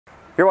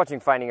You're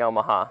watching Finding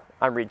Omaha.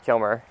 I'm Reed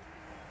Kilmer.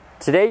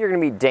 Today you're going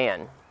to meet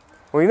Dan.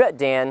 When we met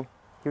Dan,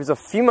 he was a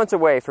few months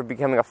away from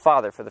becoming a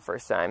father for the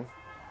first time.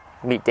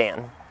 Meet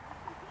Dan.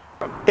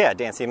 Yeah,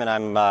 Dan Seaman.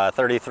 I'm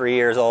 33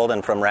 years old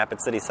and from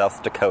Rapid City,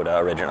 South Dakota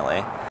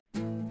originally.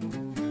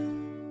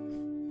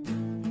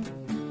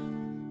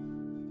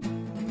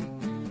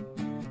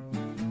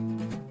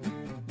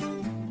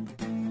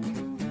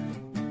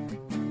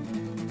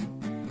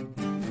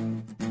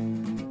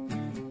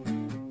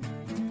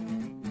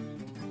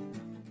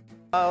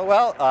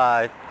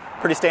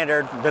 Pretty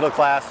standard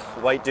middle-class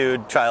white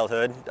dude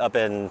childhood up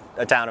in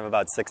a town of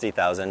about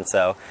 60,000,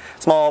 so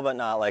small but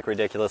not like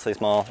ridiculously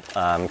small.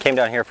 Came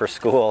down here for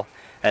school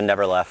and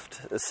never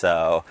left,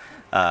 so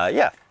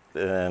now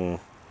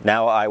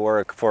I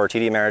work for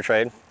TD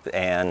Ameritrade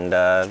and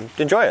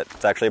enjoy it.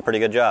 It's actually a pretty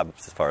good job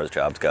as far as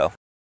jobs go.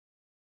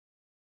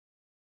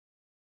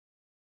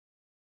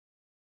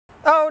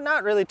 Oh,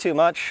 not really too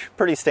much.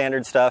 Pretty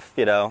standard stuff,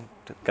 you know.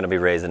 Gonna be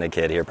raising a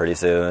kid here pretty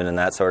soon and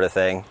that sort of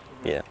thing.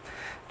 Yeah,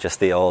 just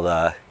the old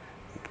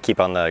keep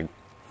on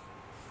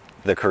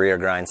the career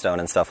grindstone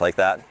and stuff like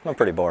that. I'm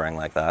pretty boring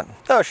like that.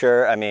 Oh,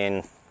 sure. I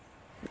mean,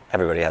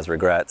 everybody has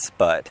regrets,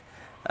 but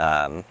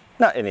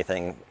not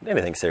anything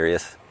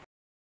serious.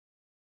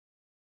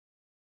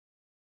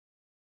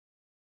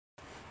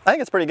 I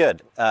think it's pretty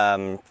good.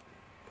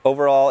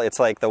 Overall, it's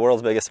like the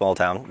world's biggest small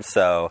town,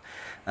 so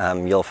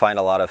you'll find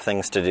a lot of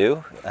things to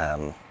do.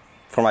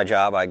 For my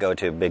job, I go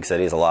to big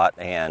cities a lot,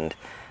 and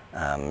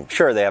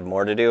sure, they have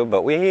more to do,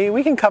 but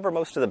we can cover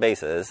most of the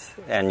bases,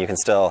 and you can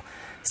still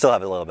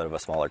have a little bit of a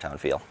smaller town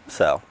feel.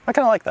 So I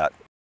kind of like that.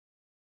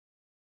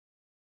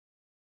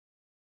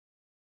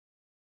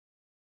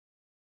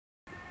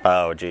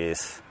 Oh,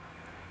 geez.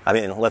 I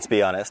mean, let's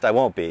be honest, I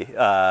won't be.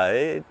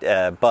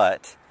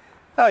 But,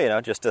 you know,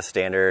 just a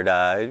standard,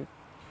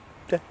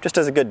 just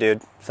as a good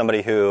dude,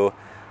 somebody who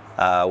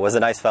was a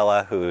nice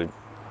fella, who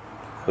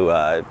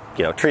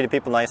you know, treated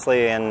people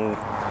nicely, and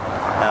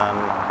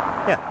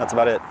yeah, that's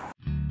about it.